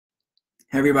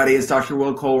Hey everybody, it's Dr.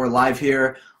 Will Cole. We're live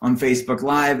here on Facebook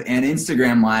Live and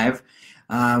Instagram Live.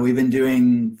 We've been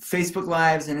doing Facebook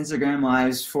Lives and Instagram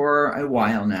Lives for a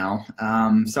while now.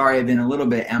 Sorry, I've been a little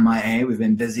bit MIA. We've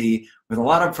been busy with a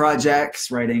lot of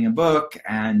projects, writing a book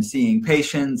and seeing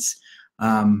patients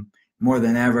more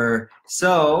than ever.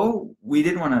 So we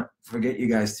didn't want to forget you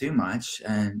guys too much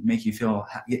and make you feel,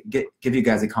 give you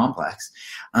guys a complex.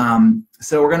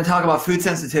 So we're going to talk about food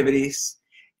sensitivities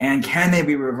and can they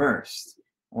be reversed?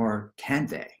 Or can't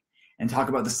they? And talk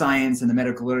about the science and the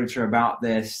medical literature about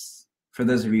this for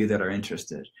those of you that are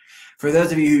interested. For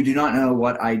those of you who do not know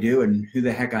what I do and who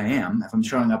the heck I am, if I'm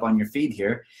showing up on your feed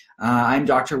here, I'm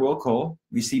Dr. Will Cole.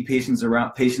 We see patients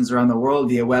around the world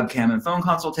via webcam and phone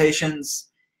consultations,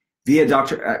 via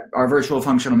our virtual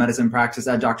functional medicine practice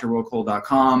at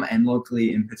drwillcole.com and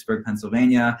locally in Pittsburgh,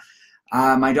 Pennsylvania.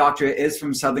 My doctorate is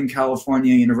from Southern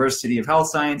California University of Health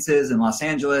Sciences in Los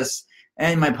Angeles.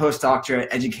 And my postdoctorate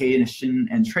education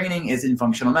and training is in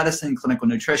functional medicine, clinical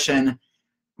nutrition.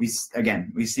 We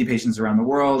see patients around the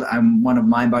world. I'm one of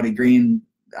mindbodygreen.com.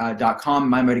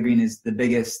 MindBodyGreen is the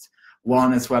biggest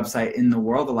wellness website in the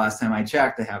world. The last time I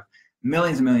checked, they have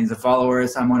millions and millions of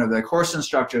followers. I'm one of the course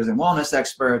instructors and wellness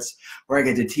experts where I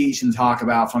get to teach and talk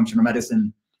about functional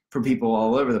medicine for people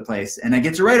all over the place. And I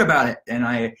get to write about it. And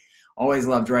I always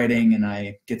loved writing, and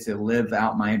I get to live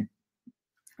out my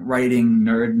writing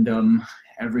nerddom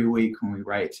every week when we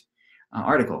write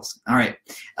articles. All right.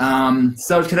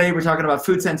 So today we're talking about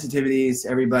food sensitivities,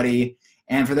 everybody.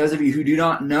 And for those of you who do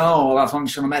not know about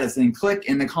functional medicine, click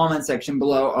in the comment section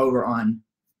below over on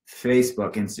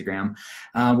Facebook, Instagram,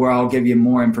 where I'll give you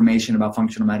more information about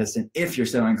functional medicine if you're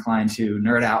so inclined to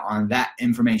nerd out on that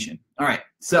information. All right.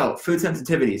 So food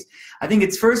sensitivities. I think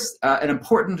it's first an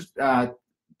important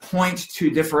point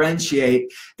to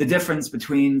differentiate the difference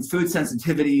between food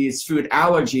sensitivities, food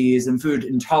allergies, and food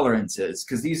intolerances,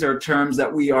 because these are terms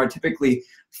that we are typically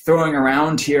throwing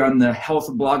around here on the health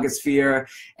blogosphere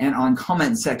and on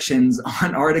comment sections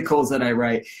on articles that I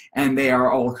write, and they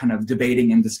are all kind of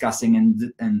debating and discussing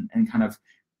and kind of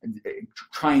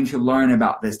trying to learn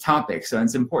about this topic. So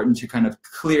it's important to kind of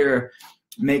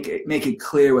make it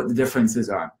clear what the differences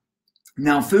are.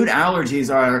 Now, food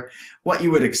allergies are what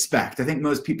you would expect. I think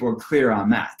most people are clear on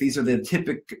that. These are the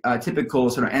typical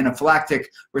sort of anaphylactic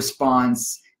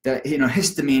response, the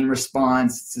histamine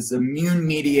response. It's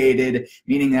immune-mediated,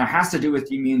 meaning that it has to do with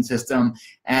the immune system,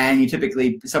 and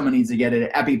someone needs to get an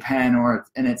EpiPen,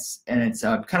 and it's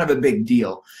kind of a big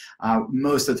deal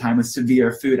most of the time with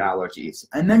severe food allergies.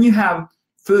 And then you have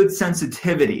food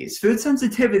sensitivities. Food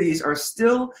sensitivities are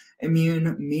still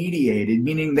immune-mediated,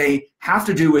 meaning they have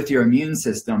to do with your immune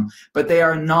system, but they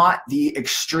are not the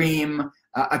extreme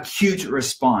acute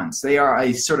response. They are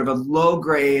a sort of a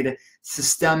low-grade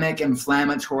systemic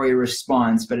inflammatory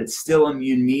response, but it's still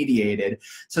immune-mediated.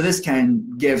 So this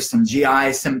can give some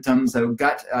GI symptoms, so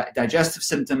gut digestive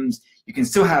symptoms. You can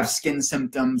still have skin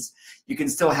symptoms. You can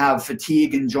still have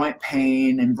fatigue and joint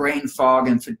pain and brain fog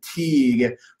and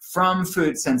fatigue from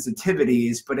food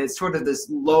sensitivities, but it's sort of this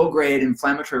low-grade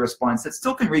inflammatory response that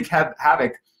still can wreak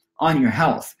havoc on your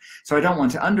health. So I don't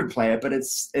want to underplay it, but it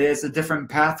is a different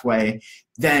pathway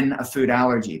than a food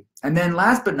allergy. And then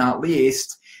last but not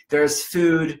least, there's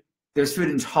food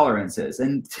intolerances.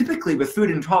 And typically with food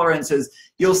intolerances,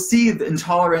 you'll see the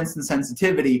intolerance and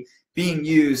sensitivity being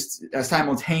used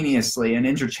simultaneously and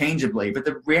interchangeably. But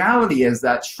the reality is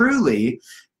that truly,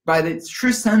 by the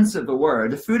true sense of the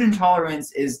word, food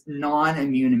intolerance is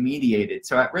non-immune mediated.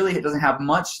 So it doesn't have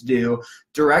much to do,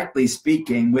 directly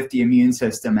speaking, with the immune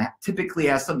system. It typically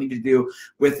has something to do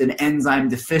with an enzyme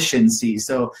deficiency.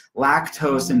 So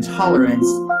lactose intolerance,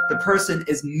 the person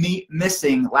is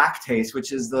missing lactase,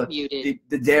 which is the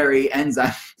dairy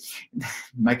enzyme.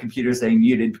 My computer's saying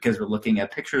muted because we're looking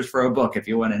at pictures for a book, if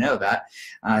you want to know that.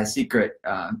 Secret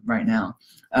right now.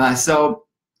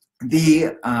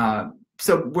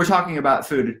 So we're talking about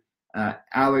food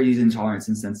allergies, intolerance,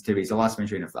 and sensitivities. I lost my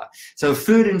train of thought. So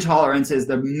food intolerance is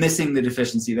they're missing the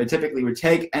deficiency. They typically would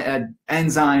take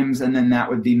enzymes, and then that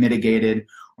would be mitigated,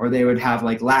 or they would have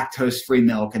like lactose-free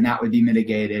milk, and that would be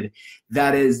mitigated.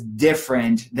 That is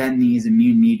different than these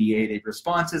immune-mediated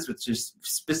responses, which is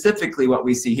specifically what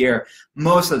we see here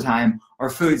most of the time, are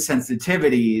food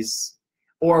sensitivities,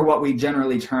 or what we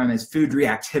generally term as food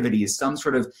reactivities, some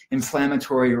sort of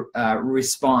inflammatory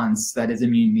response that is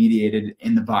immune-mediated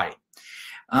in the body.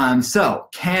 So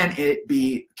can they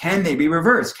be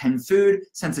reversed? Can food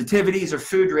sensitivities or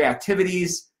food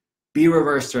reactivities be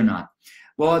reversed or not?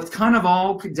 Well, it's kind of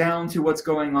all down to what's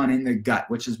going on in the gut,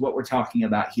 which is what we're talking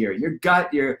about here. Your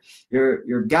gut, your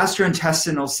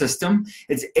gastrointestinal system,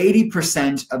 it's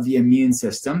 80% of the immune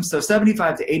system. So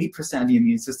 75 to 80% of the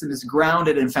immune system is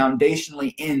grounded and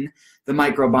foundationally in the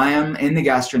microbiome in the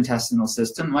gastrointestinal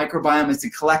system. Microbiome is the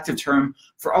collective term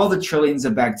for all the trillions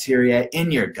of bacteria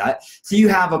in your gut. So you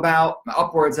have about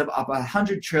upwards of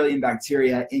 100 trillion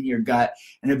bacteria in your gut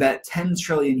and about 10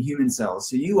 trillion human cells.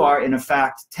 So you are, in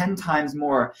effect, 10 times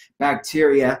more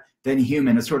bacteria than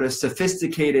human, a sort of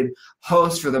sophisticated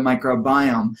host for the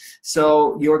microbiome.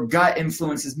 So your gut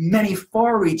influences many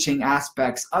far-reaching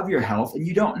aspects of your health, and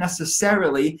you don't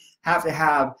necessarily have to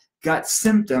have gut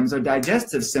symptoms or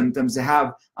digestive symptoms to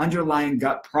have underlying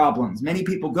gut problems. Many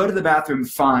people go to the bathroom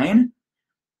fine.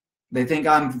 They think,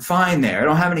 I'm fine there, I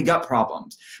don't have any gut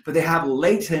problems. But they have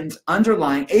latent,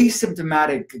 underlying,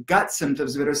 asymptomatic gut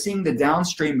symptoms that are seeing the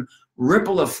downstream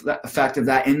ripple effect of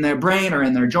that in their brain or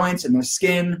in their joints, in their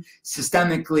skin,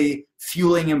 systemically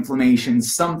fueling inflammation,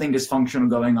 something dysfunctional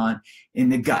going on in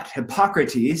the gut.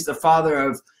 Hippocrates, the father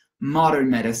of modern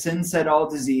medicine, said all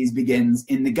disease begins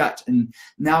in the gut. And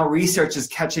now research is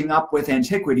catching up with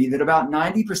antiquity that about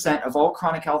 90% of all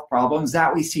chronic health problems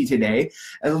that we see today,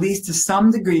 at least to some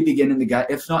degree, begin in the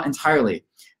gut, if not entirely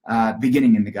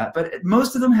beginning in the gut. But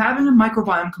most of them having a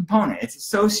microbiome component. It's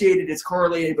associated, it's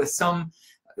correlated with some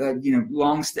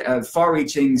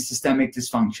far-reaching systemic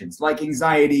dysfunctions like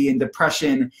anxiety and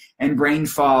depression and brain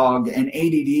fog and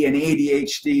ADD and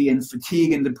ADHD and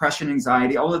fatigue and depression,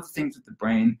 anxiety, all of the things with the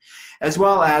brain, as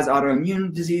well as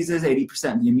autoimmune diseases.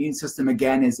 80% of the immune system,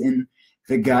 again, is in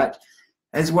the gut,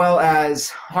 as well as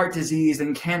heart disease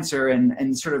and cancer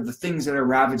and sort of the things that are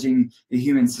ravaging the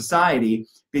human society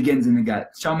begins in the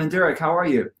gut. Shaman Durek, how are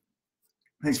you?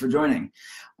 Thanks for joining.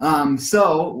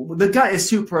 So the gut is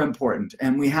super important,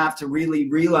 and we have to really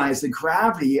realize the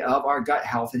gravity of our gut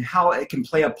health and how it can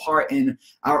play a part in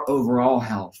our overall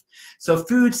health. So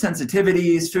food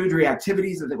sensitivities, food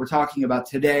reactivities that we're talking about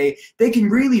today, they can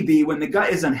really be when the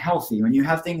gut is unhealthy, when you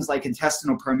have things like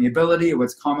intestinal permeability, or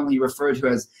what's commonly referred to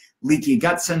as leaky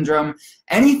gut syndrome.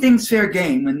 Anything's fair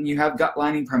game when you have gut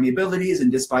lining permeabilities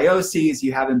and dysbioses,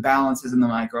 you have imbalances in the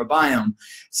microbiome.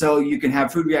 So you can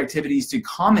have food reactivities to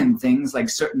common things like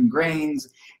certain grains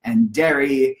and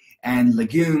dairy and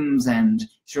legumes and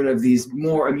sort of these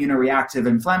more immunoreactive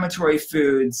inflammatory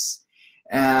foods,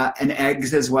 and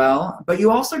eggs as well. But you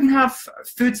also can have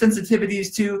food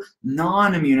sensitivities to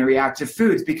non-immunoreactive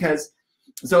foods, because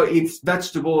so eat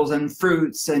vegetables and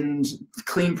fruits and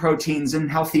clean proteins and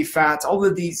healthy fats. All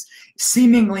of these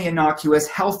seemingly innocuous,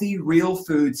 healthy, real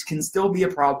foods can still be a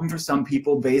problem for some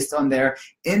people based on their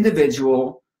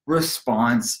individual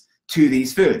response to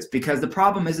these foods, because the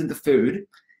problem isn't the food.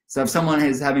 So if someone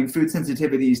is having food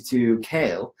sensitivities to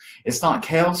kale, it's not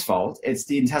kale's fault. It's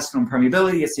the intestinal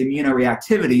permeability, it's the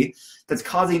immunoreactivity that's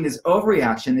causing this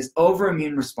overreaction, this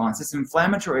overimmune response, this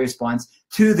inflammatory response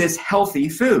to this healthy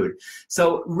food.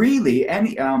 So really,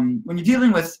 when you're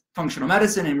dealing with functional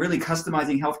medicine and really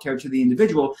customizing healthcare to the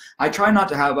individual, I try not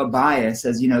to have a bias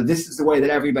as, this is the way that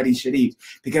everybody should eat,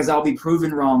 because I'll be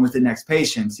proven wrong with the next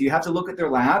patient. So you have to look at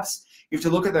their labs, you have to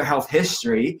look at their health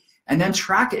history, and then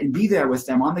track it and be there with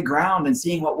them on the ground and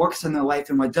seeing what works in their life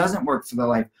and what doesn't work for their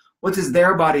life. What does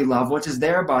their body love? What does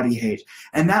their body hate?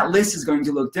 And that list is going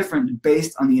to look different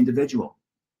based on the individual.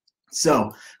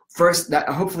 So first,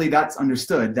 hopefully that's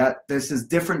understood, that this is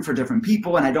different for different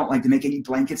people, and I don't like to make any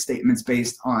blanket statements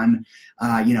based on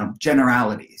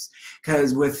generalities.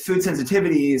 Because with food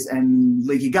sensitivities and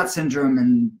leaky gut syndrome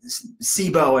and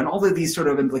SIBO and all of these sort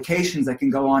of implications that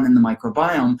can go on in the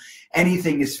microbiome,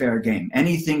 anything is fair game.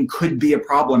 Anything could be a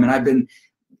problem. And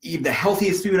the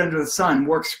healthiest food under the sun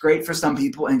works great for some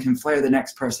people and can flare the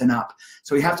next person up.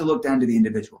 So we have to look down to the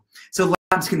individual. So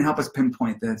labs can help us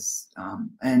pinpoint this,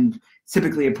 and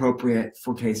typically appropriate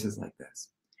for cases like this.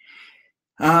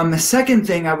 The second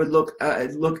thing I would look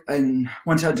and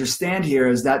want to understand here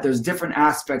is that there's different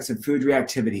aspects of food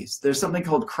reactivities. There's something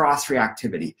called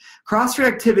cross-reactivity.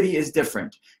 Cross-reactivity is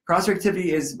different. Cross-reactivity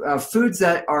is foods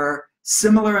that are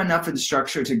similar enough in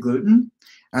structure to gluten,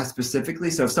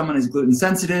 specifically. So if someone is gluten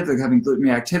sensitive, they're having gluten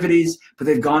reactivities, but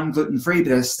they've gone gluten-free, but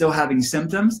they're still having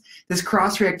symptoms, this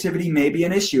cross-reactivity may be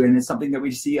an issue, and it's something that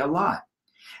we see a lot.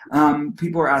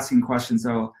 People are asking questions,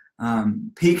 so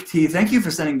Peak Tea, thank you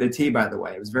for sending the tea, by the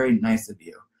way. It was very nice of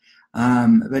you.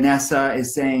 Vanessa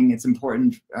is saying it's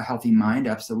important, a healthy mind.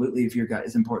 Absolutely, if your gut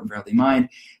is important for a healthy mind.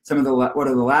 What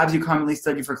are the labs you commonly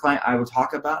study for client? I will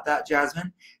talk about that,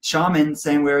 Jasmine. Shaman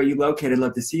saying, where are you located?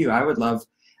 Love to see you. I would love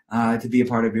to be a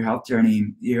part of your health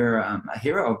journey, you're a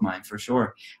hero of mine for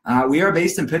sure. We are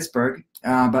based in Pittsburgh,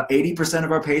 but 80%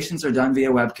 of our patients are done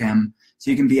via webcam, so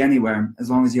you can be anywhere as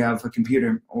long as you have a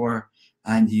computer,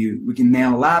 we can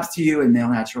mail labs to you and mail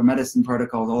natural medicine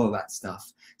protocols, all of that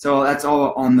stuff. So that's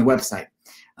all on the website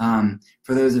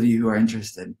for those of you who are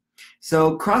interested.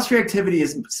 So cross-reactivity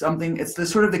is something, it's the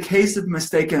sort of the case of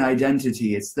mistaken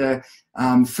identity. It's the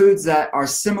foods that are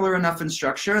similar enough in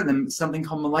structure, and then something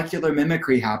called molecular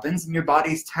mimicry happens, and your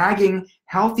body's tagging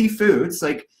healthy foods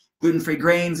like gluten-free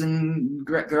grains and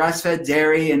grass-fed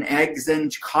dairy and eggs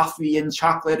and coffee and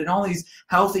chocolate and all these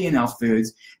healthy enough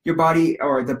foods. Your body,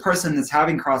 or the person that's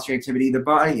having cross-reactivity, the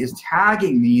body is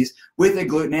tagging these with a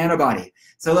gluten antibody.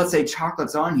 So let's say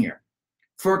chocolate's on here.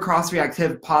 For a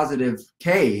cross-reactive positive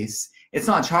case, it's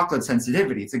not chocolate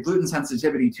sensitivity, it's a gluten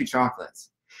sensitivity to chocolates.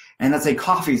 And let's say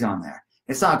coffee's on there.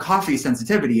 It's not a coffee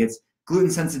sensitivity, it's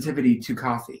gluten sensitivity to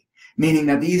coffee. Meaning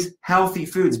that these healthy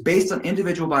foods, based on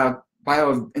individual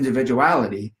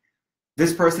bio-individuality,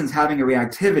 this person's having a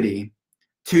reactivity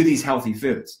to these healthy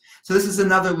foods. So this is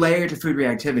another layer to food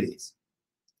reactivities.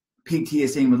 Peak T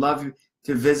is saying, would love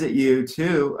to visit you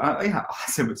too. Yeah,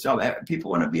 awesome job.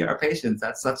 People want to be our patients.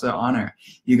 That's such an honor.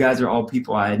 You guys are all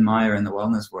people I admire in the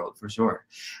wellness world for sure.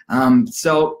 Let's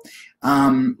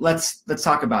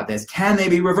talk about this. Can they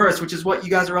be reversed? Which is what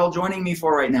you guys are all joining me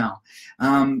for right now.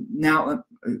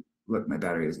 Look, my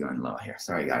battery is going low here.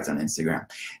 Sorry, guys, on Instagram.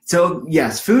 So,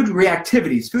 yes, food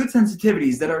reactivities, food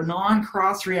sensitivities that are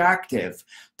non-cross-reactive,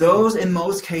 those in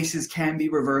most cases can be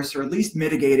reversed or at least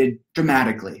mitigated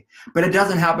dramatically, but it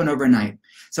doesn't happen overnight.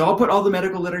 So I'll put all the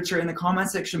medical literature in the comment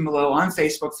section below on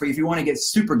Facebook for you if you want to get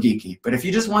super geeky. But if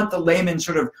you just want the layman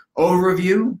sort of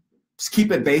overview, just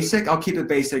keep it basic. I'll keep it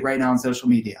basic right now on social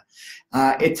media.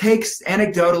 It takes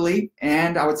anecdotally,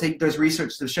 and I would say there's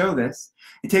research to show this,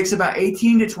 it takes about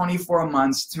 18 to 24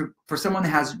 months for someone that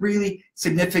has really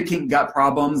significant gut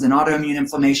problems and autoimmune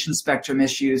inflammation spectrum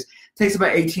issues. It takes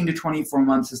about 18 to 24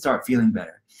 months to start feeling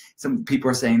better. Some people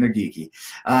are saying they're geeky.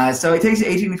 So it takes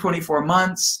 18 to 24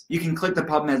 months. You can click the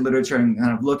PubMed literature and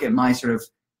kind of look at my sort of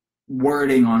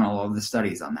wording on all of the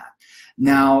studies on that.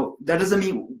 Now, that doesn't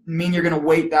mean you're going to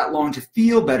wait that long to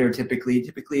feel better typically.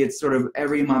 Typically, it's sort of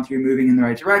every month you're moving in the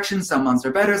right direction. Some months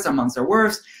are better, some months are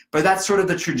worse, but that's sort of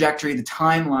the trajectory, the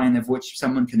timeline of which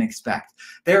someone can expect.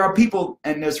 There are people,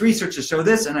 and there's research to show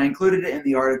this, and I included it in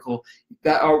the article,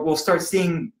 that will start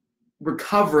seeing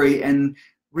recovery and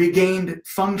regained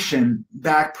function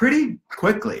back pretty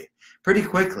quickly.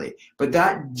 But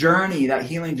that journey, that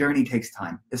healing journey takes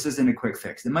time. This isn't a quick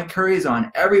fix. And my curry is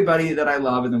on. Everybody that I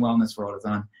love in the wellness world is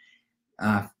on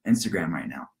Instagram right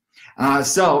now.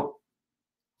 So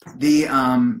the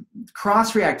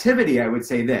cross-reactivity, I would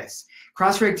say this.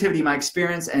 Cross-reactivity, my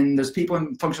experience, and there's people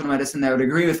in functional medicine that would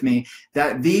agree with me,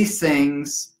 that these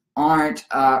things aren't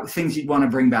things you'd want to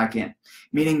bring back in.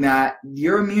 Meaning that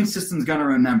your immune system's going to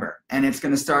remember, and it's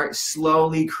going to start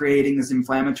slowly creating this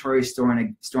inflammatory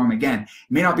storm again. It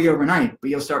may not be overnight, but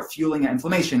you'll start fueling that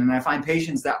inflammation. And I find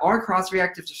patients that are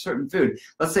cross-reactive to certain food,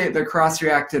 let's say they're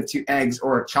cross-reactive to eggs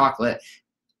or chocolate,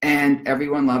 and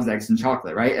everyone loves eggs and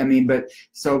chocolate, right? I mean, but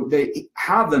so they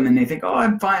have them and they think, oh,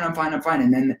 I'm fine.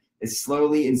 And then it's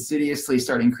slowly, insidiously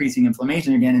start increasing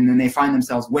inflammation again. And then they find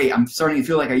themselves, wait, I'm starting to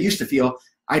feel like I used to feel.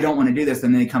 I don't want to do this.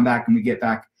 And then they come back and we get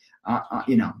back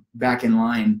back in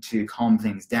line to calm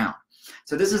things down.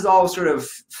 So this is all sort of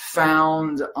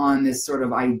found on this sort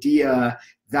of idea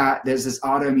that there's this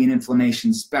autoimmune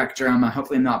inflammation spectrum.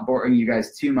 Hopefully I'm not boring you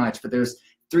guys too much, but there's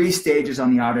 3 stages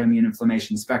on the autoimmune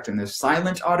inflammation spectrum. There's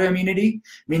silent autoimmunity,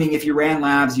 meaning if you ran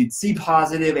labs, you'd see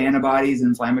positive antibodies and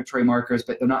inflammatory markers,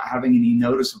 but they're not having any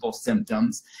noticeable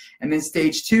symptoms. And then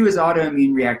stage 2 is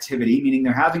autoimmune reactivity, meaning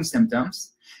they're having symptoms,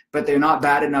 but they're not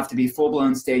bad enough to be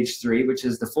full-blown stage 3, which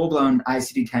is the full-blown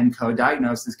ICD-10 code,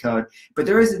 diagnosis code. But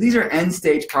these are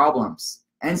end-stage problems,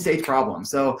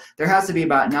 So there has to be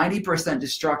about 90%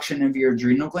 destruction of your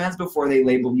adrenal glands before they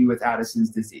label you with Addison's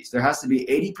disease. There has to be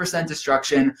 80%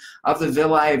 destruction of the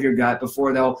villi of your gut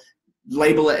before they'll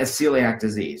label it as celiac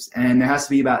disease. And there has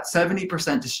to be about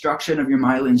 70% destruction of your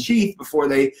myelin sheath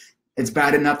before it's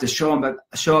bad enough to show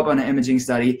up on an imaging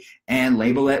study and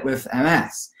label it with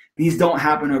MS. These don't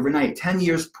happen overnight. 10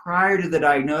 years prior to the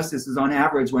diagnosis is on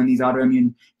average when these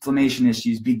autoimmune inflammation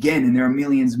issues begin, and there are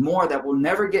millions more that will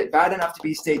never get bad enough to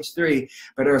be stage 3,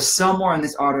 but are somewhere in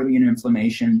this autoimmune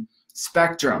inflammation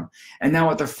spectrum. And now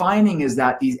what they're finding is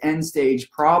that these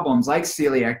end-stage problems like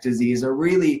celiac disease are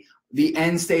really the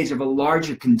end stage of a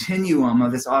larger continuum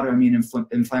of this autoimmune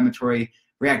inflammatory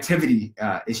reactivity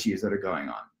issues that are going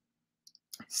on.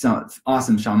 So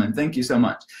awesome, Shaman. Thank you so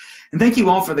much. And thank you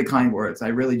all for the kind words. I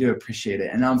really do appreciate it.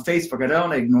 And on Facebook, I don't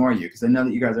want to ignore you because I know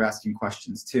that you guys are asking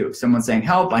questions too. Someone's saying,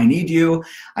 help, I need you.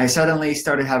 I suddenly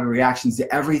started having reactions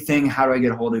to everything. How do I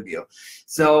get a hold of you?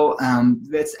 So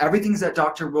everything's at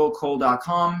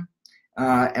drwillcole.com.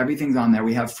 Everything's on there.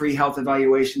 We have free health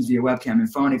evaluations via webcam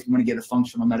and phone if you want to get a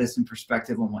functional medicine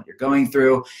perspective on what you're going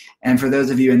through. And for those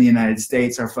of you in the United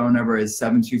States, our phone number is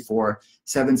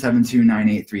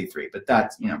 724-772-9833. But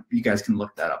that's, you guys can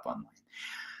look that up online.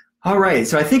 All right,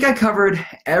 so I think I covered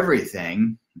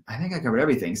everything.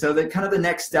 So the kind of the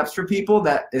next steps for people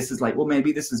that this is like, well,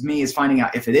 maybe this is me, is finding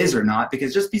out if it is or not,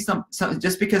 because just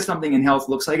because something in health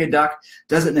looks like a duck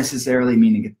doesn't necessarily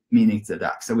mean it's a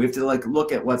duck. So we have to like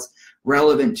look at what's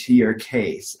relevant to your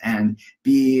case and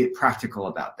be practical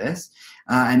about this.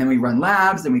 And then we run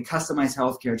labs and we customize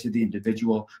healthcare to the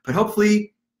individual. But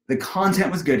hopefully the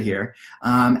content was good here,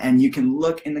 and you can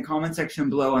look in the comment section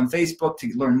below on Facebook to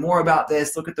learn more about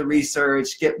this, look at the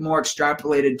research, get more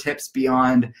extrapolated tips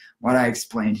beyond what I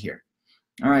explained here.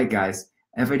 All right, guys,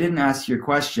 if I didn't answer your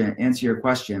question,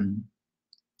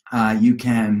 you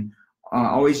can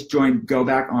always go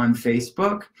back on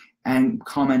Facebook and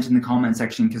comment in the comment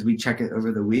section because we check it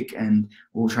over the week and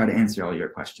we'll try to answer all your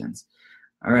questions.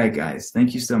 All right, guys,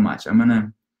 thank you so much.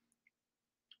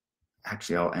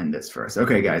 Actually, I'll end this first.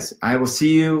 Okay, guys, I will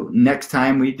see you next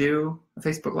time we do a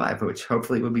Facebook Live, which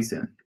hopefully will be soon.